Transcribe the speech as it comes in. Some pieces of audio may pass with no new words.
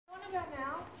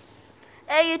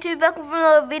Hey YouTube, back with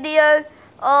another video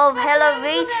of Hello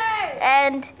Reach,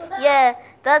 and yeah,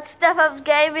 that's Step-Ups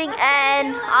Gaming,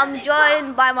 and I'm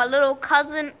joined by my little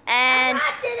cousin and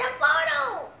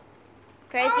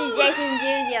Crazy Jason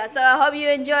Jr. So I hope you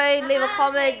enjoyed. Leave a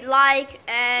comment, like,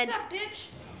 and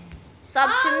sub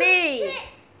to me,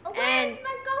 and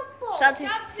sub to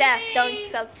Seth. Don't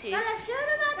sub to. Let's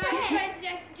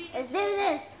do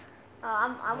this. Oh,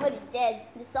 I'm already dead.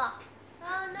 This sucks.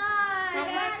 Oh no!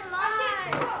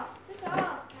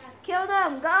 Kill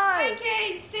them, go!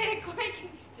 Wanking stick, wanking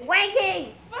stick.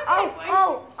 Wanking!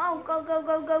 Oh, go,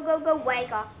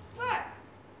 wanker. Fuck.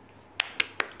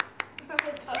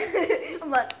 I'm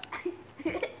like,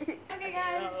 Okay,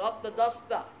 guys. Up the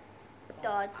duster.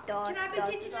 dot. Can I be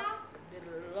teacher now?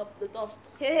 Up the duster.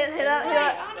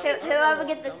 Whoever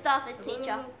get the stuff is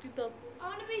teacher. I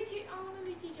want to be teacher.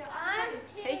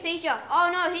 Who's teacher? Oh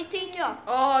no, he's teacher.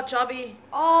 Oh, chubby.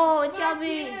 Oh, Fuck chubby.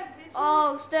 yeah, bitches.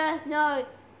 Oh, Steph, no.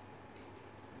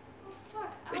 Oh,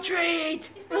 fuck. Retreat.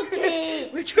 It's not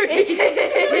Retreat. Retreat.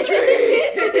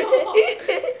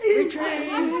 Wait,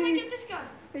 how can I get this gun?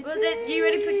 Well, you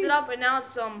already picked it up and now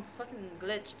it's fucking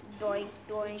glitched. Doink.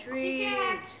 You Retreat.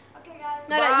 can't. Okay, guys.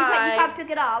 No, you can't pick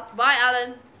it up. Bye,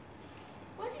 Alan.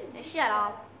 What's it? Shut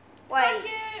up. Fuck Wait.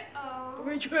 it. Oh.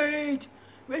 Retreat.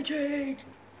 Retreat.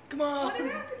 Come What on.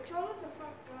 if our controllers are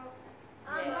fucked up?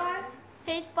 Yeah.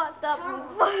 He's fucked up. Come on.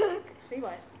 Fuck. See,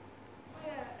 boys. Oh,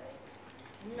 yeah, it's...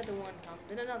 Another one come,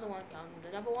 then another one come, the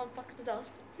number one fucks the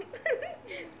dust.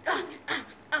 I'm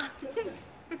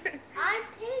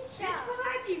teacher. Get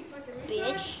behind you, fucking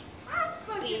Bitch. I'm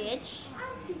fucking... Bitch.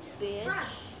 I'm teacher.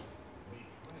 Bitch.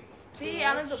 See,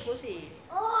 Alan's a pussy.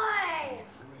 Oi!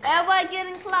 Everybody get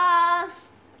in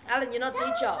class. Alan, you're not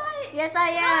teacher. Yes, I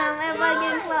am. Everybody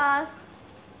get in class.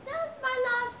 That was my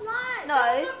last line. No.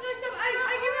 Stop. I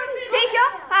give up. Teacher,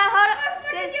 hold I up.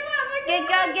 fucking give up. I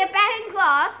give up. Get back in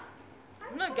class.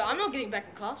 I'm not getting back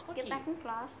in class. Fuck Get you. back in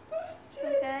class. Oh, shit.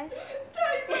 Okay.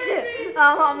 Don't make me.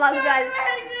 I'm like Don't right.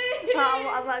 make me.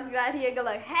 I'm like right here. Go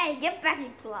like, hey, get back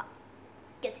in class.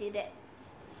 Get to that.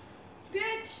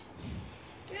 Bitch.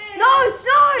 No.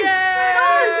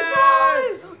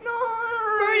 Yes. No.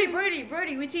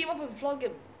 Brody, we team up and flog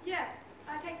him. Yeah.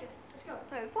 I take this. Let's go.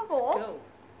 No, fuck off. Go.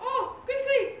 Oh,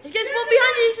 quickly. He's getting spawned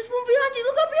behind you. He's just spawned behind you.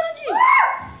 Look up behind you.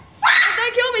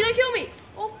 Don't kill me.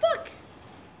 Oh, fuck.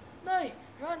 No.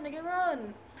 Run, nigga,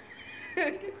 run.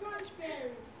 Nigga crunch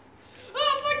berries.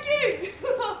 Oh, fuck you.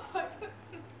 Oh, fuck.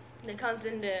 They comes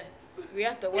in there. We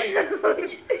have to wait.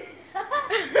 I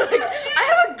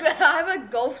have a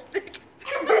golf stick.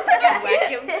 Whack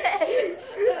him.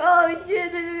 Oh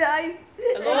shit!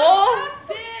 Hello?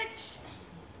 Bitch.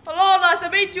 Hello, nice to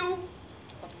meet you.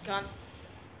 Fucking cunt.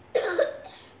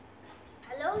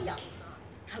 Hello, young man.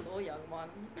 Hello, young man.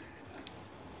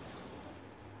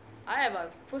 I have a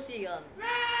pussy gun.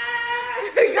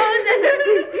 Get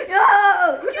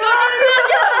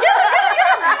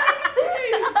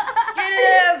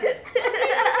him!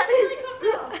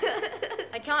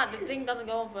 I can't. The thing doesn't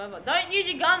go on forever. Don't use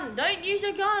your gun. Dude,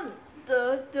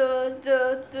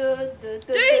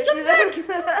 jump back.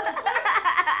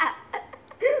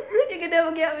 You can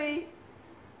never get me.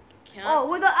 Can't. Oh,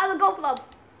 with the other golf club.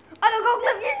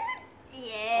 Yes.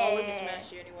 Oh, we can Yeah.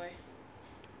 smash you anyway.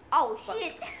 Oh Fuck.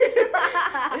 shit.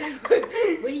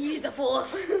 We use the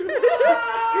force.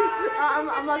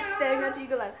 I'm like staring at you.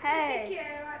 Go like, hey.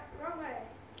 Yeah, wrong way.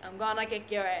 I'm gonna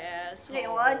kick your ass. Wait,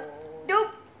 what?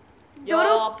 Doop. You're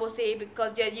Doodle. pussy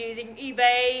because you're using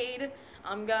evade.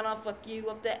 I'm gonna fuck you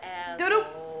up the ass. Doodle.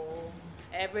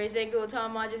 Every single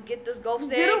time I just get this golf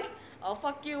Doodle. stick, I'll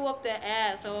fuck you up the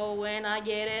asshole when I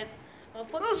get it. I'll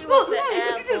fuck you up the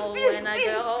asshole when I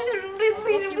get home. I'll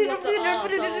fuck you up the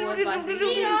asshole if I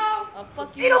see you. I'll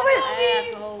fuck you up the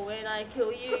asshole when I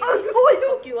kill you.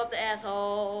 Fuck you up the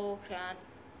asshole, can.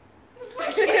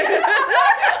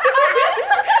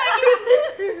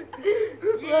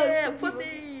 Yeah,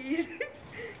 pussies.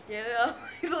 Yeah,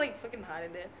 he's like fucking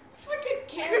hiding there. Fucking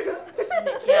camera.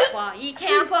 You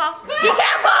camper. Run,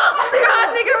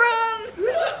 nigga, run.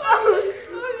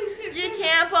 Holy shit. You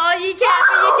camper. Fucking get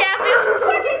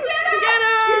her.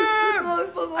 Oh,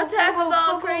 fuck off, Attack fuck of off, the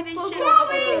fuck crazy off, shit fuck off,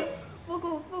 fuckers. fuck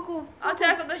off, fuck off,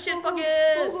 Attack of the shit fuck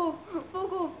fuckers. off,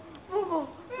 fuck off, fuck off,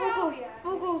 fuck off,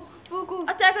 fuck off, fuck off.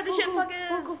 Attack of the shit Fuck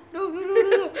fuckers. off. No.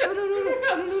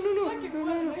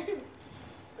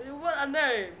 What a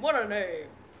name. What a name.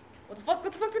 What the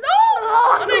fuck? No!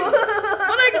 My nigga.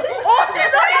 Oh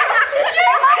shit!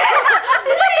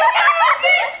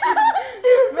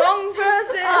 Wrong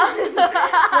person.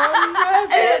 Wrong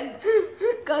person.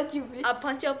 Got you, bitch. I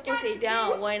punch your pussy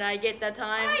down when I get the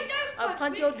time. I'll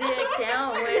punch your dick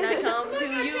down when I come to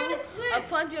you. I'll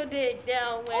punch your dick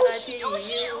down when I see you.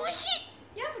 Oh shit!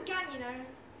 You have a gun, you know.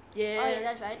 Yeah. Oh yeah,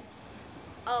 that's right.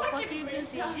 Oh, fuck you,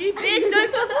 pussy. You bitch,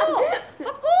 don't fuck off.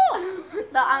 Fuck off.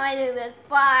 No, I might do this.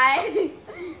 Bye.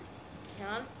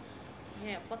 Can?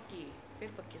 Yeah, fuck you. Go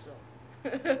fuck yourself.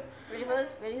 Ready for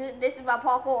this? Ready for this? This is my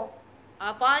parkour.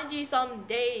 I'll find you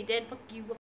someday, then fuck you.